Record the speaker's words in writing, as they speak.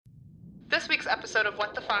This week's episode of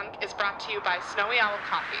What the Funk is brought to you by Snowy Owl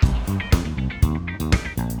Coffee.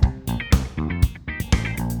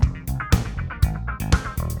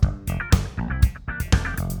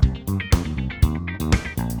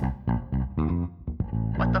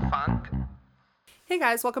 What the Funk? Hey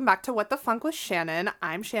guys, welcome back to What the Funk with Shannon.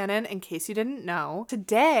 I'm Shannon, in case you didn't know.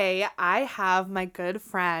 Today, I have my good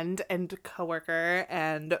friend and coworker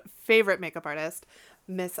and favorite makeup artist,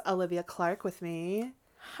 Miss Olivia Clark, with me.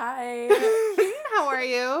 Hi. How are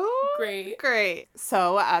you? Great.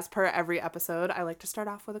 So, as per every episode, I like to start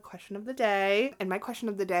off with a question of the day. And my question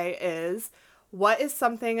of the day is, what is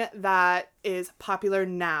something that is popular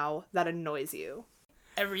now that annoys you?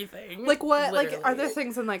 Everything. Like what? Literally. Like, are there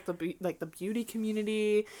things in like the beauty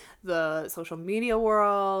community, the social media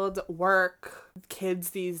world, work,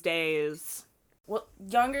 kids these days? What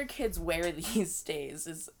younger kids wear these days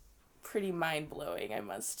is pretty mind-blowing, I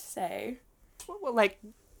must say. Like,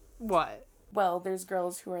 what? Well, there's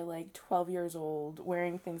girls who are like 12 years old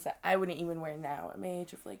wearing things that I wouldn't even wear now at my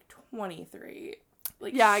age of like 23.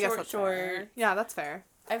 Like, Yeah, I guess that's short. fair. Yeah, that's fair.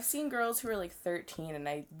 I've seen girls who are like 13 and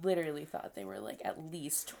I literally thought they were like at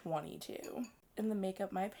least 22. In the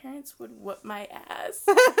makeup, my parents would whoop my ass.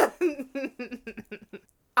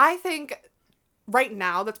 I think right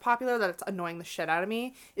now that's popular, that it's annoying the shit out of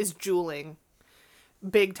me, is jeweling.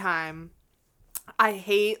 Big time. I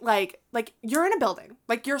hate, like, you're in a building.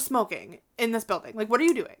 Like, you're smoking in this building. Like, what are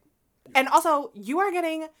you doing? And also, you are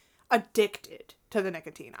getting addicted to the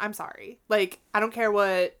nicotine. I'm sorry. Like, I don't care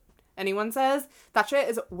what anyone says. That shit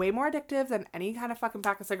is way more addictive than any kind of fucking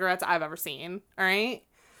pack of cigarettes I've ever seen. All right?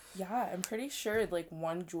 Yeah, I'm pretty sure like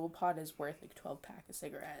one Juul pod is worth like 12 pack of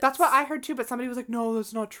cigarettes. That's what I heard too, but somebody was like, no,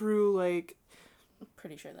 that's not true. Like, I'm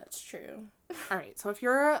pretty sure that's true. all right. So if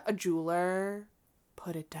you're a jeweler,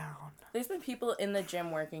 put it down. There's been people in the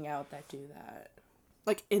gym working out that do that.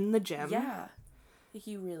 Like, in the gym? Yeah. Like,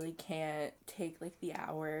 you really can't take, like, the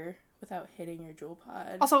hour without hitting your Juul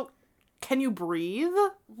pod. Also, can you breathe?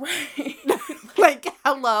 Right. Like,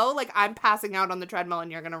 hello? Like, I'm passing out on the treadmill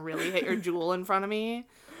and you're gonna really hit your Juul in front of me?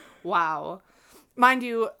 Wow. Mind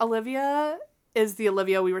you, Olivia is the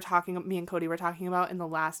Olivia me and Cody were talking about in the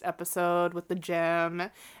last episode with the gym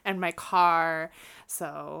and my car.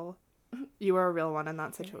 So, you were a real one in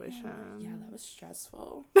that situation. Yeah, that was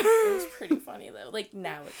stressful. It was pretty funny, though. Like,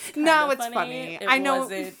 now it's funny. I know. It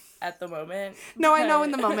wasn't at the moment. No, I know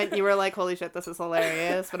in the moment you were like, holy shit, this is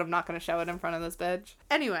hilarious, but I'm not going to show it in front of this bitch.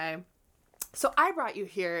 Anyway, so I brought you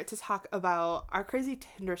here to talk about our crazy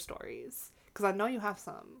Tinder stories, because I know you have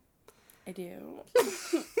some. I do.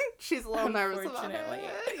 She's a little nervous about it. Unfortunately.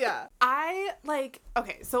 Yeah.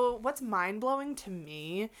 Okay, so what's mind-blowing to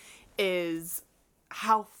me is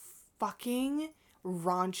how fucking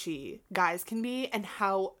raunchy guys can be and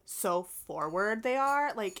how so forward they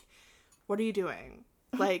are. Like, what are you doing?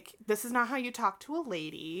 Like, this is not how you talk to a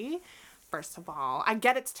lady. First of all, I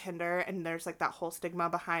get it's Tinder and there's like that whole stigma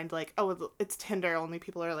behind like, oh, it's Tinder, only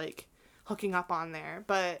people are like hooking up on there.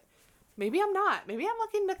 But maybe I'm not. Maybe I'm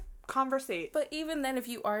looking to conversate. But even then, if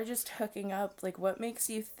you are just hooking up, like, what makes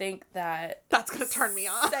you think that That's gonna turn me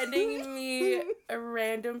on? sending me a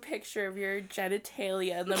random picture of your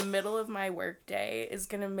genitalia in the middle of my workday is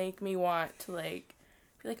gonna make me want to, like,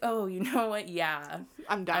 be like, oh, you know what? Yeah,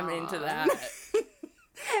 I'm down. I'm into that.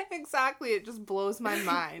 Exactly. It just blows my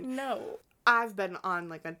mind. No. I've been on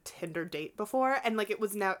like a Tinder date before, and like it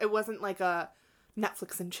wasn't like a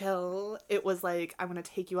Netflix and chill. It was like, I want to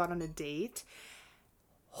take you out on a date.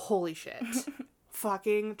 Holy shit.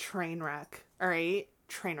 Fucking train wreck. All right?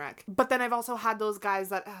 Train wreck. But then I've also had those guys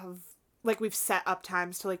that have, like, we've set up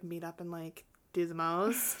times to, like, meet up and, like, do the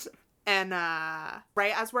most. And,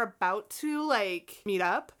 right as we're about to, like, meet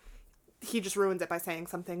up, he just ruins it by saying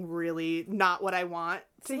something really not what I want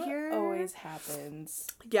to hear. That always happens.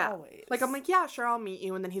 Yeah. Always. Like, I'm like, yeah, sure, I'll meet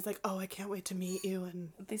you. And then he's like, oh, I can't wait to meet you.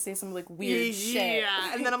 And They say some, like, weird shit.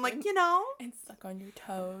 Yeah. And then I'm like, you know. And suck on your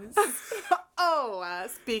toes. Oh,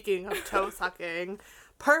 speaking of toe sucking,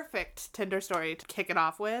 perfect Tinder story to kick it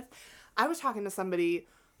off with. I was talking to somebody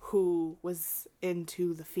who was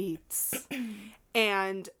into the feets,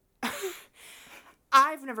 and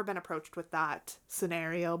I've never been approached with that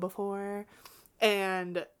scenario before.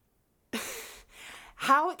 And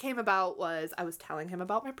how it came about was I was telling him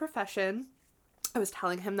about my profession. I was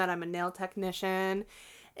telling him that I'm a nail technician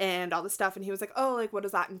and all this stuff, and he was like, oh, like, what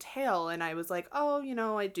does that entail? And I was like, oh, you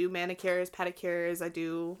know, I do manicures, pedicures, I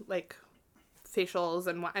do, like, facials,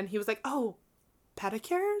 and he was like, oh,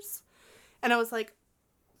 pedicures? And I was like,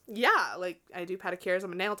 yeah, like, I do pedicures,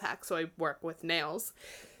 I'm a nail tech, so I work with nails.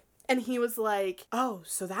 And he was like, oh,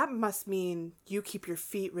 so that must mean you keep your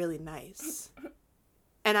feet really nice.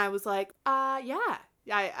 And I was like, yeah.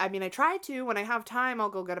 I mean, I try to. When I have time, I'll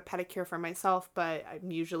go get a pedicure for myself, but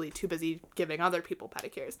I'm usually too busy giving other people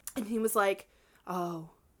pedicures. And he was like, oh,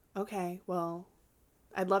 okay, well,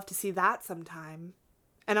 I'd love to see that sometime.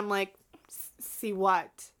 And I'm like, see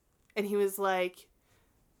what? And he was like,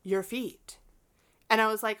 your feet. And I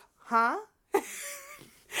was like, huh? And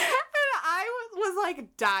I was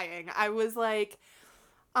like dying. I was like,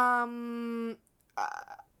 all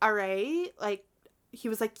right. Like, he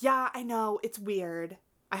was like, yeah, I know, it's weird.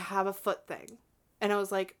 I have a foot thing. And I was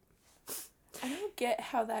like, I don't get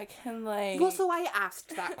how that can, like... well, so I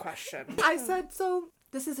asked that question. I said, so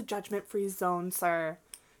this is a judgment-free zone, sir.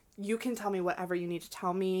 You can tell me whatever you need to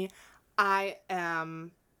tell me. I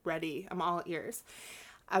am ready. I'm all ears.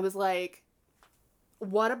 I was like,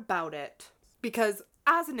 what about it? Because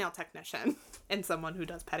as a nail technician and someone who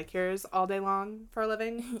does pedicures all day long for a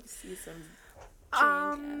living, You see some...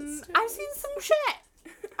 I've seen some shit.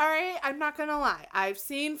 All right, I'm not gonna lie. I've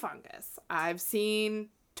seen fungus. I've seen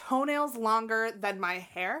toenails longer than my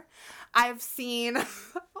hair. I've seen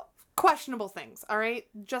questionable things. All right,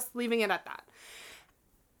 just leaving it at that.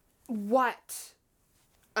 What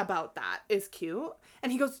about that is cute?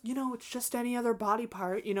 And he goes, it's just any other body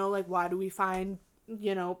part. Like, why do we find,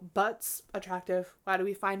 butts attractive? Why do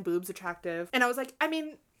we find boobs attractive? And I was like, I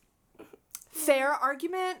mean, fair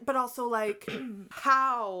argument, but also like,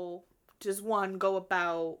 how does one go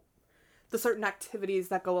about the certain activities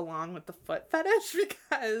that go along with the foot fetish?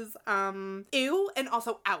 Because ew, and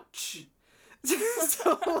also ouch.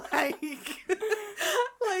 So like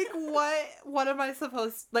what am I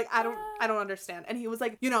supposed, like, I don't understand. And he was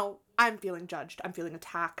like, I'm feeling judged, I'm feeling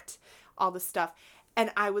attacked, all this stuff.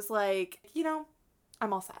 And I was like,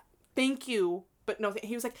 I'm all set, thank you, but no.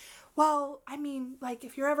 He was like, well, I mean, like,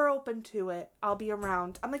 if you're ever open to it, I'll be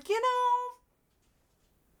around. I'm like,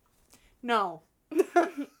 no.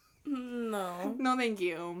 No, thank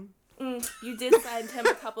you. You did send him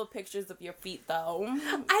a couple pictures of your feet, though.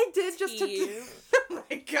 I did, just to... Oh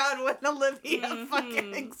my god, when Olivia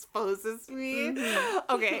fucking exposes me.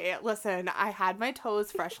 Okay, listen, I had my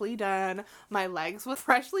toes freshly done. My legs was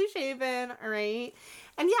freshly shaven, alright?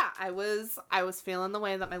 And yeah, I was feeling the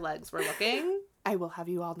way that my legs were looking. I will have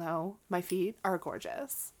you all know, my feet are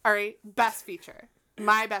gorgeous. Alright? Best feature.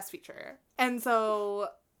 My best feature. And so,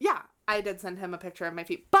 yeah, I did send him a picture of my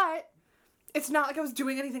feet. But it's not like I was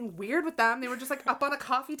doing anything weird with them. They were just, like, up on a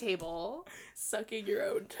coffee table. Sucking your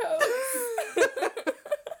own toes.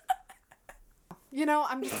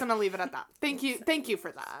 I'm just gonna leave it at that. Thank you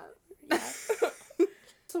for that. Yeah.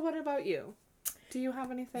 So what about you? Do you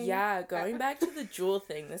have anything? Yeah, going back to the jewel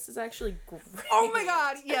thing, this is actually great. Oh my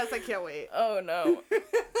god, yes, I can't wait. Oh no.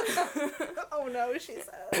 Oh no, she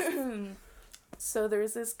says. So there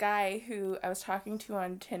was this guy who I was talking to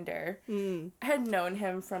on Tinder. I had known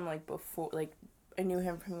him from, like, before, like, I knew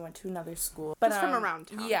him from, we went to another school. But, just from around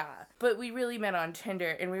town. Yeah. But we really met on Tinder,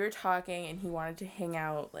 and we were talking, and he wanted to hang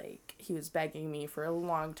out, like, he was begging me for a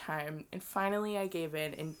long time. And finally I gave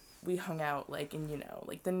in, and we hung out, like, in,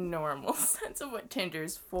 like, the normal sense of what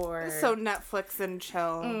Tinder's for. So Netflix and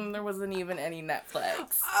chill. There wasn't even any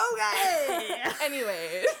Netflix. Okay!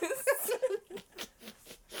 Anyways.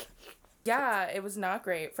 Yeah, it was not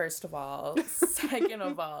great, first of all. Second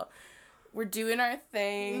of all, we're doing our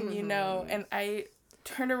thing, and I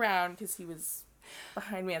turned around because he was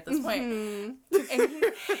behind me at this point. And he's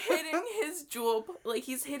hitting his jewel, like,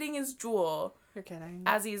 he's hitting his jewel. You're kidding.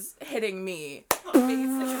 As he's hitting me,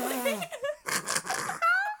 basically.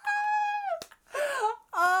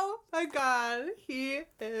 Oh my god, he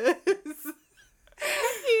is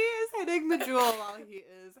hitting the jewel while he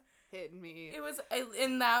is hitting me. It was,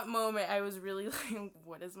 in that moment, I was really like,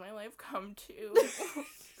 what has my life come to?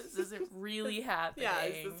 This isn't really happening. Yeah,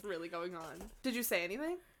 is this really going on? Did you say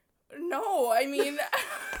anything? No, I mean...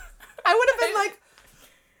 I would have been like,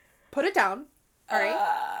 put it down, alright?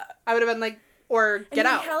 I would have been like, or get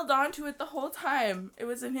out. He held on to it the whole time. It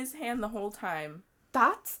was in his hand the whole time.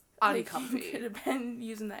 That's uncomfy. Like, you could have been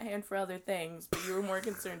using that hand for other things, but you were more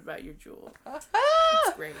concerned about your jewel. It's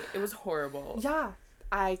great. It was horrible. Yeah.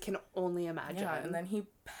 I can only imagine. Yeah, and then he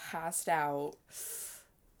passed out.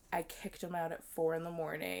 I kicked him out at 4 a.m.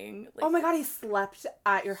 Like, oh my god, he slept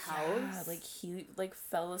at your house? Yeah, like, he, like,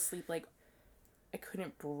 fell asleep, like, I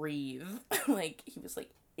couldn't breathe. Like, he was, like,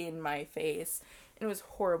 in my face. And it was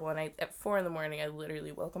horrible. And at 4 a.m, I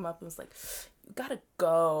literally woke him up and was like, you gotta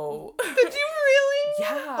go. Did you really?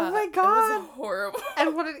 Yeah. Oh my god. It was horrible.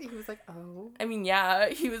 And what did he was like, oh. I mean, yeah.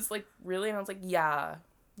 He was like, really? And I was like, yeah.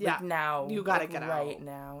 Yeah. Like, now. You gotta like, get out. Right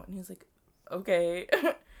now. And he was like, okay.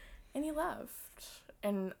 And he left.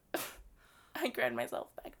 And I cried myself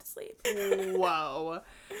back to sleep. Whoa.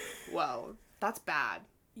 That's bad.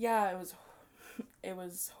 Yeah, it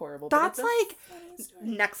was horrible. That's like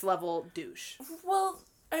next level douche. Well,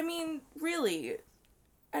 I mean, really,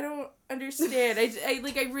 I don't understand.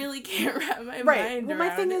 I really can't wrap my mind Well, around my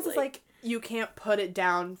thing it. is like you can't put it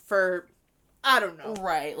down for, I don't know.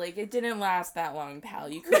 Right, like it didn't last that long, pal.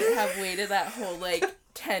 You couldn't have waited that whole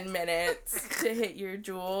 10 minutes to hit your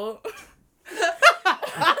jewel.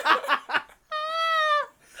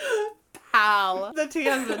 Pal. The tea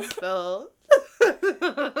has been spilled.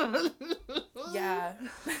 Yeah,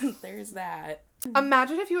 there's that.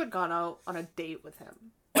 Imagine if you had gone out on a date with him.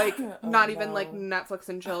 Like, not even no. like Netflix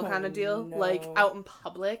and chill kind of deal. No. Like, out in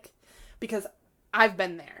public. Because I've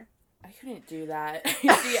been there. I couldn't do that.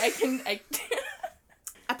 You see, I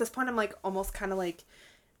At this point, I'm like, almost kind of like,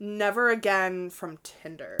 never again from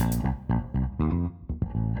Tinder.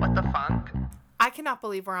 What the fuck? I cannot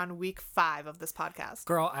believe we're on week 5 of this podcast.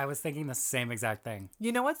 Girl, I was thinking the same exact thing.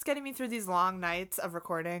 You know what's getting me through these long nights of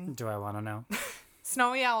recording? Do I want to know?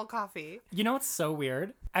 Snowy Owl coffee. You know what's so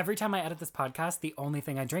weird? Every time I edit this podcast, the only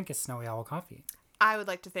thing I drink is Snowy Owl coffee. I would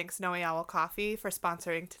like to thank Snowy Owl Coffee for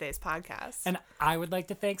sponsoring today's podcast. And I would like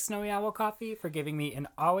to thank Snowy Owl Coffee for giving me an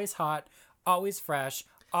always hot, always fresh,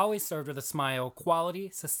 always served with a smile, quality,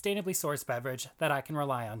 sustainably sourced beverage that I can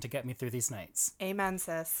rely on to get me through these nights. Amen,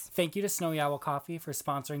 sis. Thank you to Snowy Owl Coffee for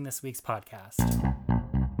sponsoring this week's podcast.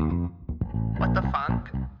 What the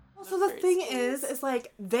fuck? So the thing is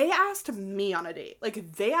like, they asked me on a date.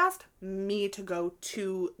 Like, they asked me to go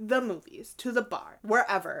to the movies, to the bar,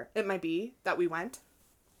 wherever it might be that we went.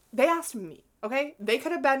 They asked me, okay? They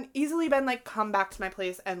could have easily been like, come back to my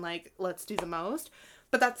place and like, let's do the most.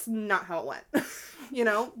 But that's not how it went. You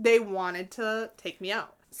know? They wanted to take me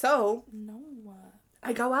out. So, No.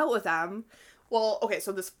 I go out with them. Well, okay,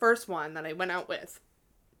 so this first one that I went out with,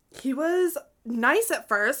 he was nice at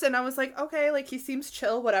first, and I was like, okay, like, he seems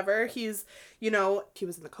chill, whatever. He's, you know, he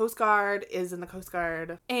was in the Coast Guard, is in the Coast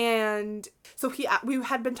Guard, and so we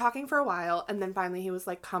had been talking for a while, and then finally he was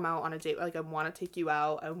like, come out on a date, like, I want to take you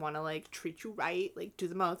out, I want to, like, treat you right, like, do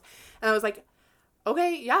the most, and I was like,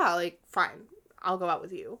 okay, yeah, like, fine, I'll go out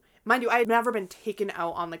with you. Mind you, I had never been taken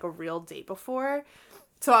out on, like, a real date before,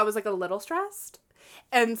 so I was, like, a little stressed.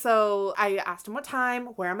 And so I asked him what time,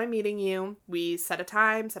 where am I meeting you? We set a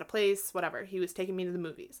time, set a place, whatever. He was taking me to the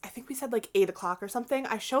movies. I think we said like 8 o'clock or something.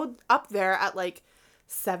 I showed up there at like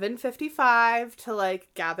 7:55 to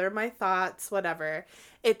like gather my thoughts, whatever.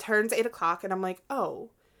 It turns 8 o'clock and I'm like, oh.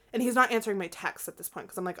 And he's not answering my texts at this point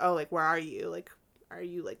because I'm like, oh, like, where are you? Like, are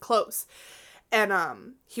you like close?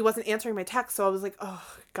 And he wasn't answering my text. So I was like, oh,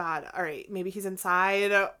 God, all right, maybe he's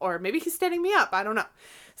inside or maybe he's standing me up. I don't know.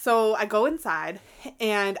 So I go inside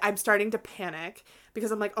and I'm starting to panic because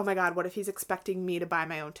I'm like, oh my God, what if he's expecting me to buy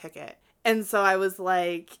my own ticket? And so I was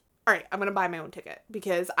like, all right, I'm going to buy my own ticket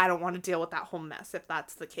because I don't want to deal with that whole mess if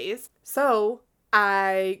that's the case. So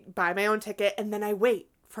I buy my own ticket and then I wait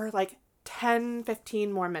for like 10,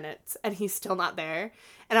 15 more minutes and he's still not there.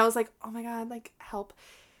 And I was like, oh my God, like, help.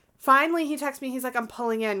 Finally, he texts me. He's like, I'm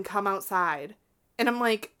pulling in. Come outside. And I'm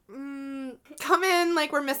like, come in.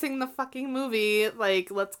 Like, we're missing the fucking movie.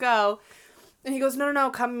 Like, let's go. And he goes,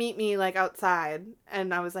 no, come meet me, like, outside.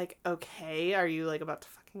 And I was like, okay, are you, like, about to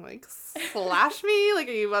fucking, like, slash me? Like,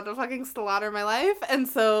 are you about to fucking slaughter my life? And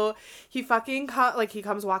so he fucking, he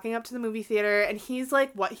comes walking up to the movie theater. And he's,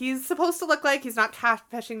 like, what he's supposed to look like. He's not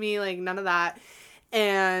catfishing me, like, none of that.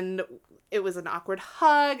 And it was an awkward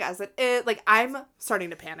hug, as it is. Like, I'm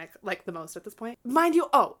starting to panic, like, the most at this point. Mind you,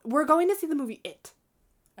 we're going to see the movie It.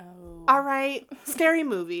 Oh. All right, scary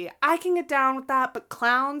movie. I can get down with that, but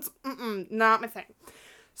clowns, not my thing.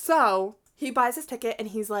 So, he buys his ticket, and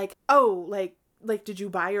he's like, oh, like, did you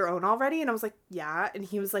buy your own already? And I was like, yeah. And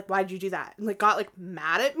he was like, why'd you do that? And, like, got, like,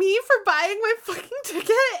 mad at me for buying my fucking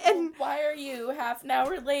ticket. And why are you half an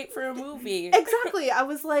hour late for a movie? Exactly. I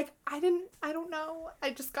was like, I don't know. I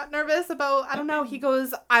just got nervous about, I don't know. He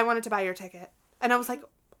goes, I wanted to buy your ticket. And I was like,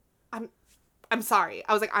 I'm sorry.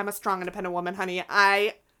 I was like, I'm a strong, independent woman, honey.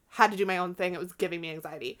 I had to do my own thing. It was giving me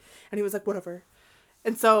anxiety. And he was like, whatever.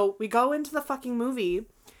 And so we go into the fucking movie.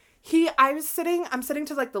 I'm sitting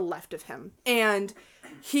to like the left of him. And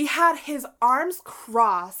he had his arms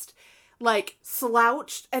crossed, like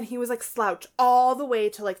slouched. And he was like slouched all the way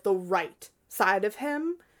to like the right side of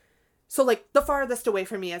him. So like the farthest away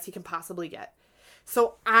from me as he can possibly get.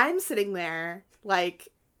 So I'm sitting there like,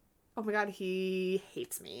 oh my God, he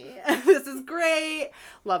hates me. This is great.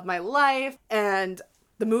 Love my life. And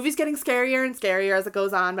the movie's getting scarier and scarier as it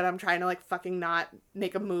goes on, but I'm trying to like fucking not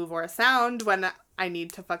make a move or a sound when I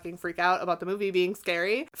need to fucking freak out about the movie being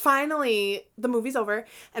scary. Finally, the movie's over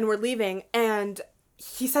and we're leaving, and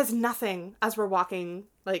he says nothing as we're walking,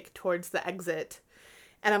 like, towards the exit.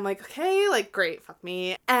 And I'm like, okay, like, great, fuck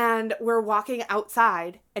me. And we're walking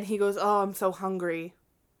outside, and he goes, oh, I'm so hungry.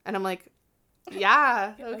 And I'm like,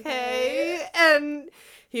 yeah, okay. And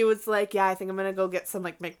he was like, yeah, I think I'm gonna go get some,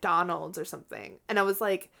 like, McDonald's or something. And I was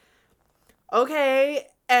like, okay.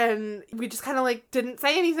 And we just kind of, like, didn't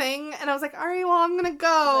say anything. And I was like, all right, well, I'm gonna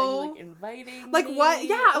go. Like, inviting Like, me? what?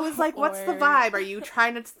 Yeah, I was like, what's the Or- vibe? Are you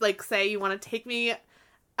trying to, like, say you want to take me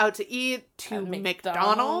out to eat to At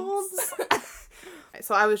McDonald's?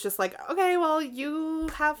 So I was just like, okay, well, you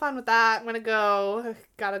have fun with that. I'm gonna go.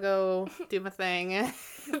 Gotta go do my thing.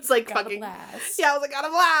 It's like Got a fucking... blast. Yeah, I was like, got a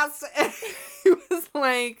blast. And he was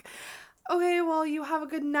like, okay, well, you have a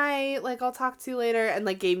good night. Like, I'll talk to you later. And,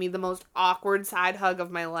 like, gave me the most awkward side hug of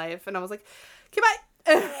my life. And I was like, okay,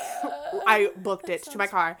 bye. I booked it to my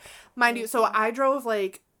car. Mind you, so I drove,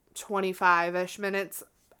 like, 25-ish minutes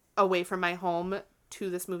away from my home to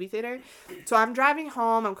this movie theater. So I'm driving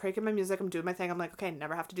home, I'm cranking my music, I'm doing my thing. I'm like, okay,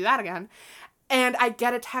 never have to do that again. And I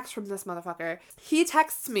get a text from this motherfucker. He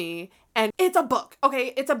texts me, and it's a book,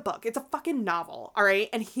 okay? It's a book. It's a fucking novel, all right?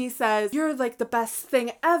 And he says, you're, like, the best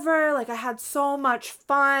thing ever. Like, I had so much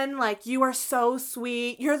fun. Like, you are so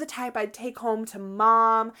sweet. You're the type I'd take home to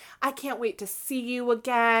mom. I can't wait to see you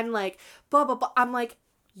again. Like, blah, blah, blah. I'm like,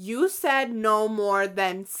 you said no more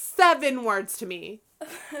than 7 words to me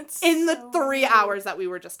That's in the so 3 weird. hours that we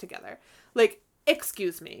were just together. Like,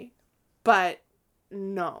 excuse me, but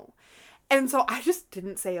no. And so I just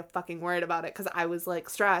didn't say a fucking word about it because I was, like,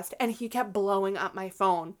 stressed. And he kept blowing up my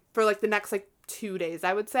phone for, like, the next, like, 2 days,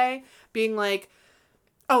 I would say. Being like,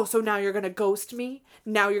 oh, so now you're gonna ghost me?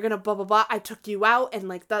 Now you're gonna blah, blah, blah. I took you out and,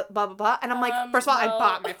 like, the blah, blah, blah. And I'm like, first of all, I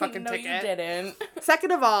bought my fucking no, ticket. you didn't.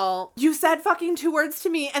 Second of all, you said fucking 2 words to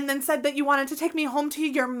me and then said that you wanted to take me home to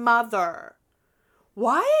your mother.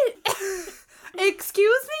 What?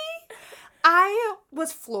 Excuse me? I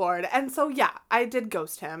was floored. And so, yeah, I did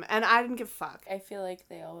ghost him. And I didn't give a fuck. I feel like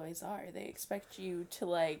they always are. They expect you to,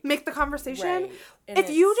 like... Make the conversation. Right. And If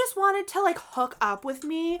you it's- just wanted to, like, hook up with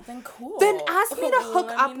me, Then cool. then ask me to hook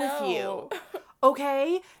Let up me with you. know.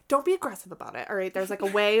 Okay? Don't be aggressive about it, all right? There's, like, a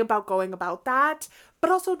way about going about that. But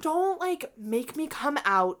also, don't, like, make me come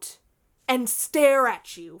out and stare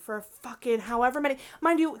at you for fucking however many...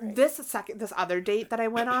 Mind you, this other date that I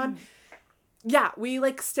went on, yeah, we,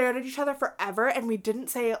 like, stared at each other forever, and we didn't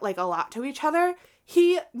say, like, a lot to each other.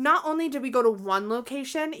 Not only did we go to one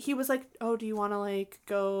location, he was like, oh, do you want to, like,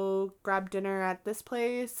 go grab dinner at this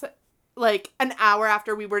place? Like, an hour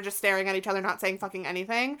after we were just staring at each other, not saying fucking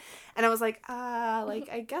anything. And I was like,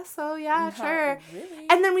 I guess so, yeah, Not sure. really.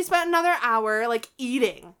 And then we spent another hour, like,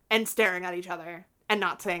 eating and staring at each other and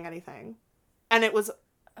not saying anything. And it was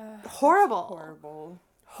horrible. Horrible.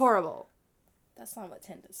 Horrible. That's not what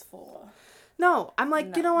Tinder's for. No, I'm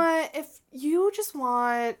like, you know No. what? If you just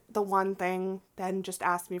want the one thing, then just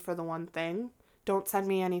ask me for the one thing. Don't send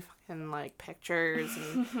me any fucking, like, pictures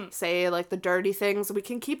and say, like, the dirty things. We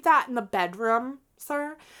can keep that in the bedroom,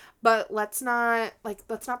 sir. But let's not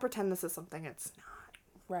pretend this is something it's not.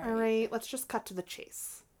 Right. All right? Let's just cut to the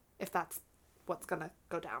chase, if that's what's gonna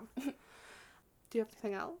go down. Do you have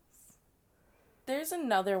anything else? There's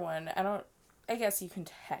another one. I guess you can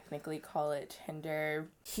technically call it Tinder.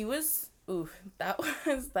 He was... that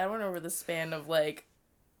went over the span of, like,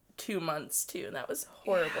 2 months, too, and that was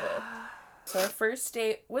horrible. Yeah. So our first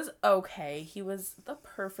date was okay. He was the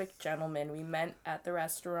perfect gentleman. We met at the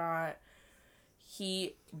restaurant.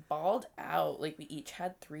 He balled out. Like, we each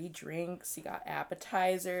had 3 drinks. He got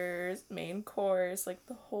appetizers, main course, like,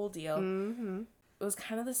 the whole deal. Mm-hmm. It was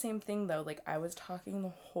kind of the same thing, though. Like, I was talking the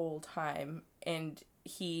whole time, and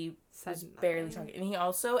he was barely talking. And he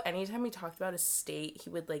also, anytime he talked about a state, he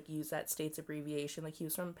would, like, use that state's abbreviation. Like, he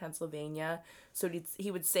was from Pennsylvania, so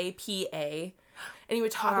he would say PA, and he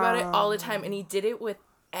would talk about it all the time, and he did it with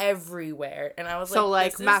everywhere. And I was so,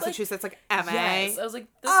 like, this is, Massachusetts, like, MA? Yes. I was like,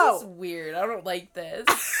 this is weird. I don't like this.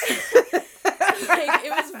 Like, it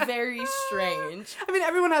was very strange. I mean,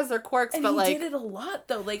 everyone has their quirks, And but, he like... did it a lot,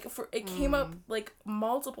 though. Like, it came up, like,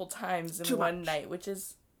 multiple times in one night, which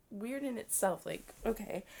is weird in itself. Like,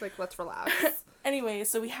 okay. Like, let's relax. Anyway,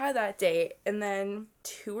 so we had that date, and then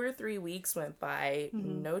 2 or 3 weeks went by,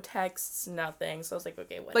 no texts, nothing. So I was like,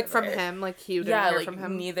 okay, whatever. Like, from him? Like, you didn't hear like, from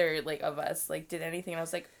him? neither, like, of us, like, did anything. And I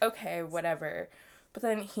was like, okay, whatever. But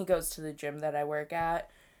then he goes to the gym that I work at.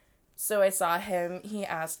 So I saw him, he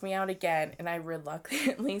asked me out again, and I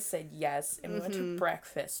reluctantly said yes, and we went to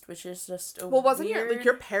breakfast, which is just a wasn't weird...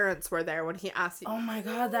 your parents were there when he asked you? Oh my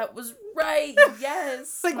god, that was right,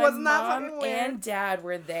 yes! Like, my wasn't that mom fucking weird? and dad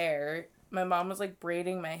were there. My mom was, like,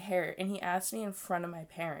 braiding my hair, and he asked me in front of my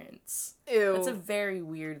parents. Ew. That's a very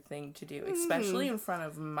weird thing to do, especially in front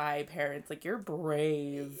of my parents. Like, you're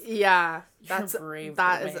brave. Yeah, You're brave,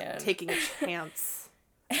 that little is man. taking a chance,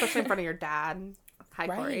 especially in front of your dad. Hi,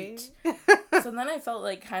 Corey. So then I felt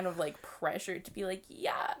like kind of like pressured to be like,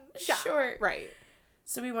 yeah, sure. Right.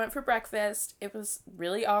 So we went for breakfast. It was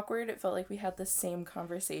really awkward. It felt like we had the same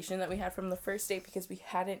conversation that we had from the first date because we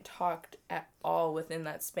hadn't talked at all within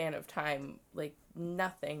that span of time. Like,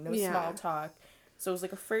 nothing. No small talk. So it was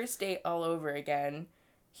like a first date all over again.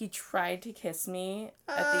 He tried to kiss me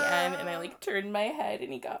at the end, and I, like, turned my head,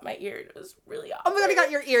 and he got my ear. It was really awkward. Oh my god, he got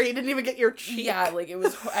your ear. He didn't even get your cheek. Yeah, like, it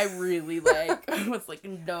was... I really, like... was like,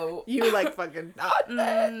 no. You, like, fucking...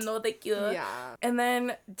 No, thank you. Yeah. And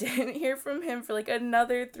then didn't hear from him for, like,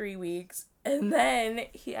 another 3 weeks. And then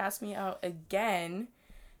he asked me out again,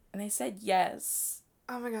 and I said yes.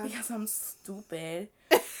 Oh my god. Because I'm stupid.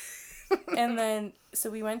 And then... So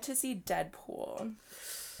we went to see Deadpool.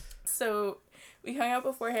 So... We hung out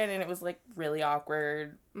beforehand, and it was, like, really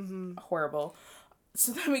awkward, horrible.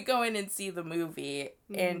 So then we go in and see the movie,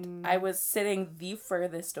 and I was sitting the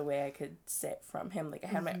furthest away I could sit from him. Like, I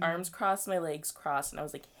had my arms crossed, my legs crossed, and I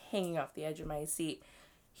was, like, hanging off the edge of my seat.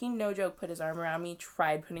 He, no joke, put his arm around me,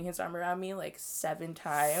 tried putting his arm around me, like, 7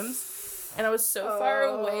 times. And I was so far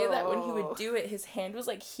away that when he would do it, his hand was,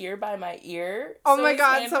 like, here by my ear. Oh my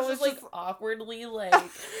god, his so hand it was was just... like, awkwardly, like...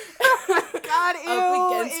 God, ew,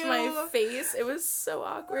 up against ew. my face. It was so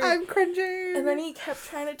awkward. I'm cringing. And then he kept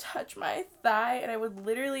trying to touch my thigh, and I would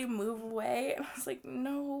literally move away, and I was like,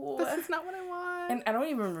 no. This is not what I want. And I don't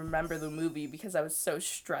even remember the movie because I was so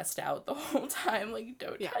stressed out the whole time. Like,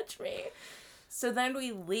 don't touch me. So then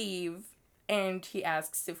we leave, and he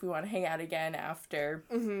asks if we want to hang out again after.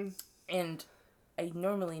 Mm-hmm. And I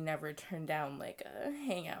normally never turn down, like, a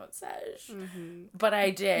hangout sesh. Mm-hmm. But I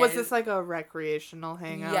did. Was this, like, a recreational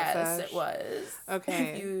hangout Yes, sesh? it was.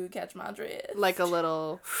 Okay. If you catch my drift. Like a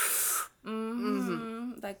little...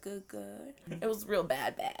 That good. It was real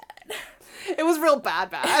bad. It was real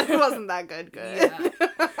bad. It wasn't that good. Yeah.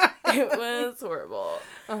 It was horrible.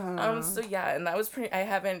 So yeah, and that was pretty... I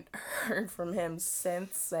haven't heard from him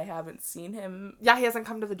since. I haven't seen him. Yeah, he hasn't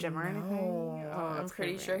come to the gym or anything. Oh, I'm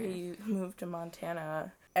pretty sure he moved to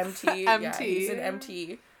Montana. MT. MT. Yeah, he's in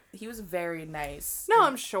MT. He was very nice. No,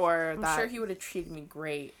 I'm sure I'm that... sure he would have treated me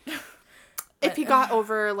great. If he got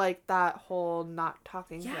over, like, that whole not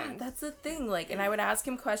talking Yeah, thing. that's the thing. Like, and I would ask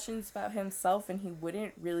him questions about himself, and he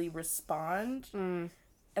wouldn't really respond.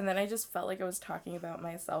 And then I just felt like I was talking about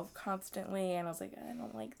myself constantly, and I was like, I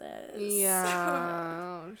don't like this.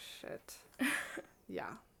 Yeah. Oh, shit.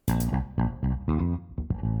 Yeah.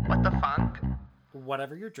 What the fuck?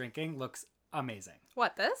 Whatever you're drinking looks amazing.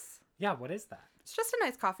 What, this? Yeah, what is that? It's just a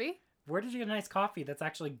nice coffee. Where did you get a nice coffee that's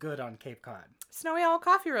actually good on Cape Cod? Snowy Owl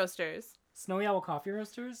Coffee Roasters. Snowy Owl Coffee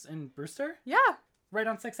Roasters in Brewster? Yeah. Right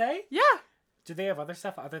on 6A? Yeah. Do they have other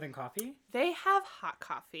stuff other than coffee? They have hot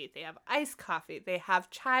coffee. They have iced coffee. They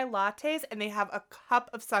have chai lattes. And they have a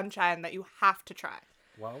cup of sunshine that you have to try.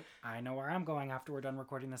 Well, I know where I'm going after we're done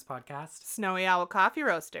recording this podcast. Snowy Owl Coffee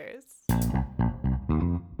Roasters.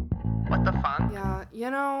 What the fuck? Yeah,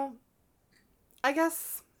 you know, I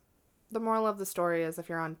guess the moral of the story is if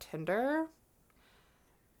you're on Tinder...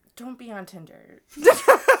 Don't be on Tinder.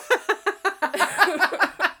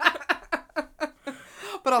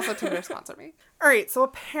 But also Tinder sponsor me. All right, so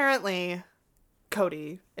apparently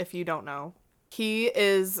Cody, if you don't know, he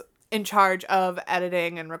is in charge of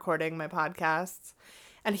editing and recording my podcasts.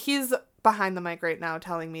 And he's behind the mic right now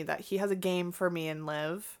telling me that he has a game for me and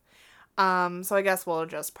Liv. So I guess we'll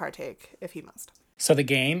just partake if he must. So the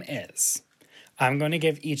game is, I'm going to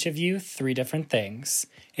give each of you 3 different things.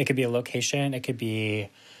 It could be a location, it could be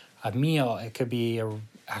a meal, it could be an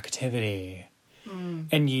activity.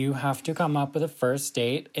 And you have to come up with a first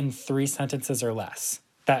date in 3 sentences or less.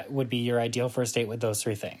 That would be your ideal first date with those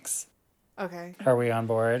 3 things. Okay. Are we on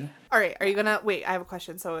board? All right, are you gonna... Wait, I have a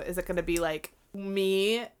question. So is it gonna be like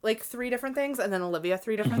me, like 3 different things, and then Olivia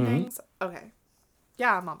 3 different things? Okay.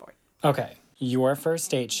 Yeah, I'm on board. Okay. Your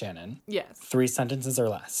first date, Shannon. Yes. 3 sentences or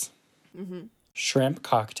less. Shrimp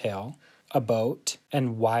cocktail, a boat,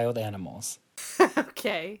 and wild animals.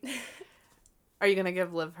 Okay. Are you gonna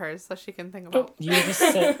give Liv hers so she can think about... You just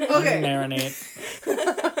sit and marinate.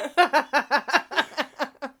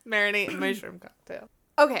 Marinate in my shrimp cocktail.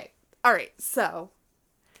 Okay. All right. So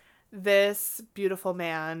this beautiful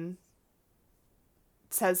man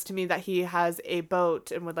says to me that he has a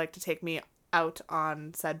boat and would like to take me out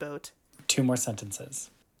on said boat. 2 more sentences.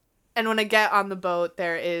 And when I get on the boat,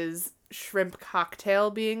 there is shrimp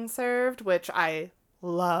cocktail being served, which I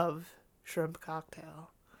love shrimp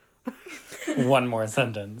cocktail. 1 more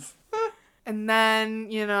sentence. And then,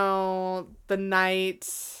 you know, the night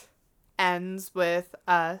ends with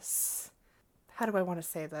us. How do I want to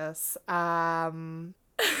say this?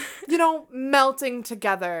 You know, melting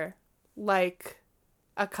together like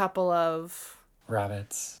a couple of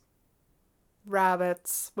Rabbits.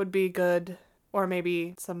 rabbits would be good. Or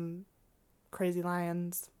maybe some crazy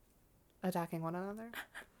lions attacking one another.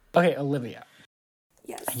 Okay, Olivia.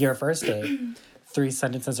 Yes. Your first date, 3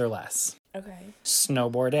 sentences or less. Okay.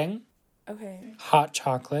 Snowboarding, Okay. hot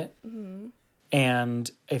chocolate,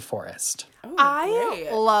 and a forest. Oh, I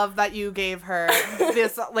great. love that you gave her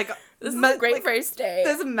this, like, This is a great first date.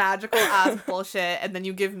 this magical ass bullshit, and then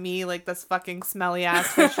you give me, like, this fucking smelly ass,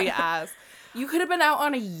 fishy ass. You could have been out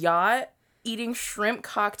on a yacht eating shrimp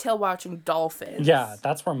cocktail watching dolphins. Yeah,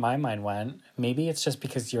 that's where my mind went. Maybe it's just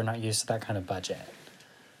because you're not used to that kind of budget.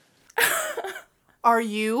 Are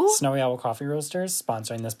you? Snowy Owl Coffee Roasters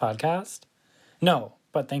sponsoring this podcast? No,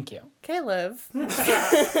 but thank you. Caleb.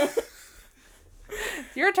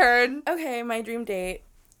 Your turn. Okay, my dream date.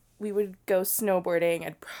 We would go snowboarding.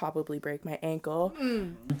 I'd probably break my ankle.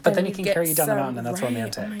 But then he we'd can get carry you down the some- mountain, and that's right,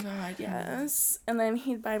 romantic. Oh my god, yes. And then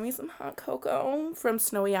he'd buy me some hot cocoa from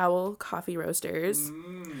Snowy Owl Coffee Roasters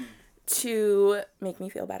to make me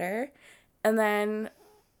feel better. And then,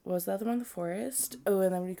 what was the other one? The forest. Oh,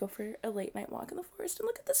 and then we'd go for a late night walk in the forest and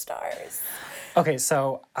look at the stars. Okay,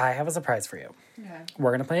 so I have a surprise for you. Okay.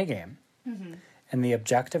 We're going to play a game. And the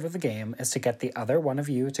objective of the game is to get the other one of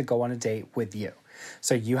you to go on a date with you.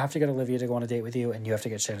 So you have to get Olivia to go on a date with you, and you have to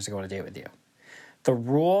get Shannon to go on a date with you. The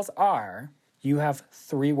rules are you have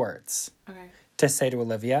 3 words Okay. to say to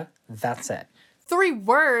Olivia. That's it. 3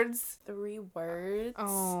 words. 3 words.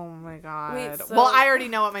 Oh my god. Wait, so- Well, I already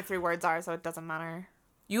know what my 3 words are, so it doesn't matter.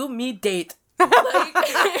 You, me, date. Like,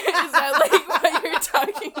 is that like what you're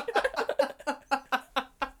talking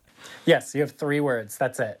about? Yes, you have 3 words.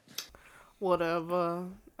 That's it. Whatever.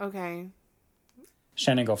 Okay.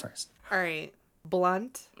 Shannon, go first. All right.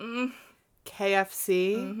 Blunt.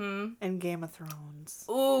 KFC. And Game of Thrones.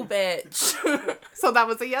 Ooh, bitch. So that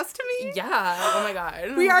was a yes to me? Yeah. Oh my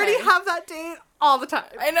god. We already Okay. have that date all the time.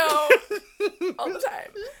 I know. All the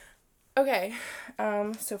time. Okay.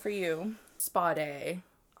 So for you, spa day.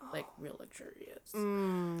 Like real luxurious.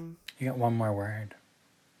 You get 1 more word.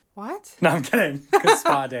 What? No, I'm kidding. 'Cause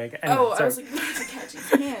spa day. Anyway, Oh, I was sorry. like, to catch his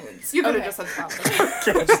hands. You could Okay. have just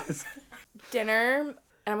said spa. Dinner.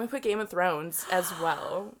 And I'm gonna put Game of Thrones as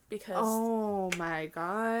well because Oh my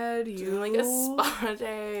god. You doing like a spa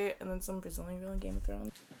day and then some Brazilian girl in Game of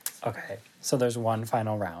Thrones. Okay, so there's one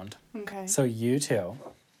final round. Okay. So you two,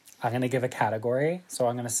 I'm going to give a category. So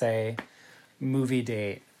I'm going to say movie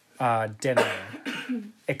date, dinner,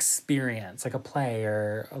 experience, like a play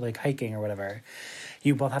or like hiking or whatever.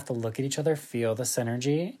 You both have to look at each other, feel the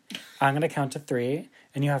synergy. I'm going to count to 3,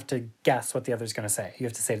 and you have to guess what the other's going to say. You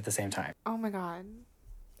have to say it at the same time. Oh my god.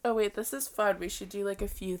 Oh wait, this is fun. We should do like a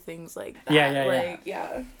few things like that. Yeah. Like,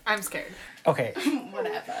 yeah. I'm scared. Okay,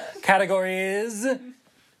 Whatever. category is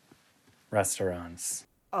restaurants.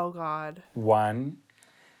 Oh god. 1,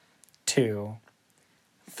 2,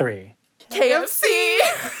 3. KFC.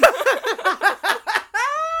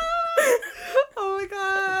 Oh my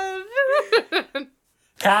god.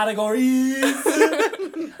 Categories.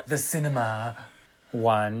 The cinema.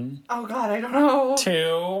 1, Oh god, I don't know.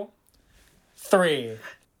 2, 3.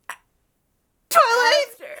 Twilight.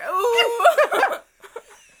 Ooh.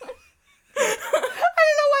 I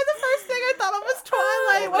don't know why the first thing I thought of was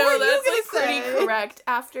Twilight. What No, were that's you like gonna pretty say? correct.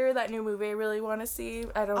 After that new movie I really want to see.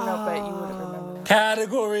 I don't know, but you would have remembered it.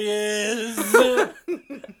 Category is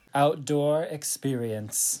outdoor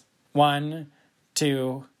experience. 1,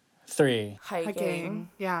 2, 3. Hiking.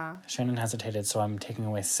 Yeah. Shannon hesitated, so I'm taking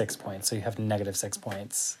away 6 points. So you have negative 6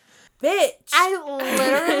 points. Bitch. I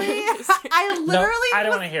literally No, I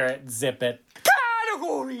don't want to hear it. Zip it.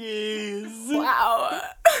 Categories. Wow.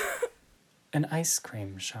 An ice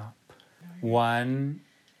cream shop. 1,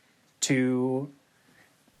 2.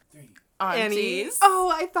 Aunties.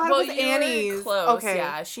 Oh, I thought Well, it was you Annie's. were close. Okay.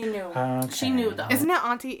 Yeah, she knew. Okay. She knew though. Isn't it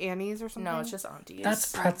Auntie Annie's or something? No, it's just aunties.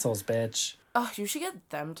 That's pretzels, bitch. Oh, you should get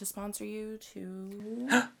them to sponsor you too.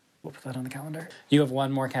 We'll put that on the calendar. You have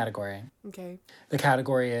 1 more category. Okay. The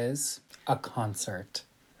category is a concert.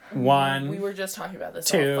 1, We were just talking about this.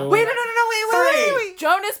 2. Wait, no, wait.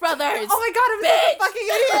 Jonas Brothers. Oh my god, I'm such a fucking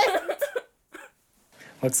idiot.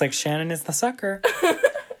 Looks like Shannon is the sucker.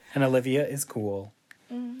 And Olivia is cool.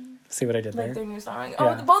 See what I did Like there? their new song.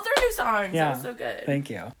 Yeah. Oh, both their new songs. Yeah. That was so good. Thank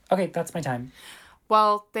you. Okay, that's my time.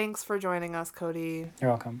 Well, thanks for joining us, Cody, You're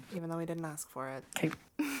welcome. even though we didn't ask for it. Okay.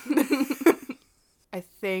 I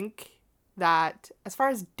think that as far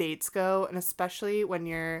as dates go, and especially when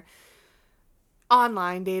you're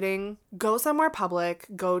online dating, go somewhere public,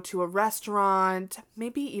 go to a restaurant,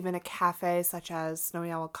 maybe even a cafe such as Snowy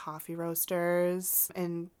Owl Coffee Roasters,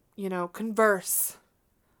 and, you know, converse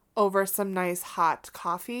over some nice hot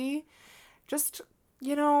coffee. Just,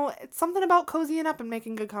 you know, it's something about cozying up and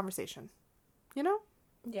making good conversation. You know?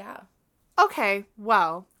 Yeah. Okay,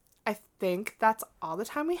 well, I think that's all the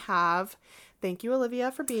time we have. Thank you,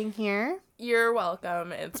 Olivia, for being here. You're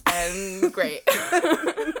welcome. It's been great.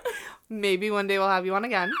 Maybe one day we'll have you on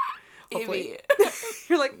again. Hopefully. Maybe.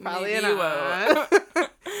 You're like, probably Maybe you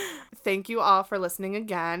not. Thank you all for listening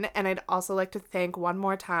again. And I'd also like to thank one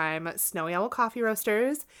more time Snowy Owl Coffee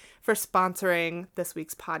Roasters for sponsoring this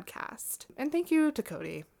week's podcast. And thank you to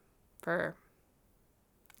Cody for,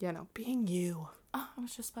 you know, being you. Oh, I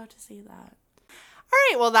was just about to say that. All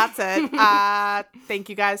right, well, that's it. Thank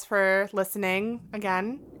you guys for listening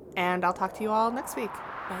again. And I'll talk to you all next week.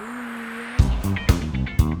 Bye.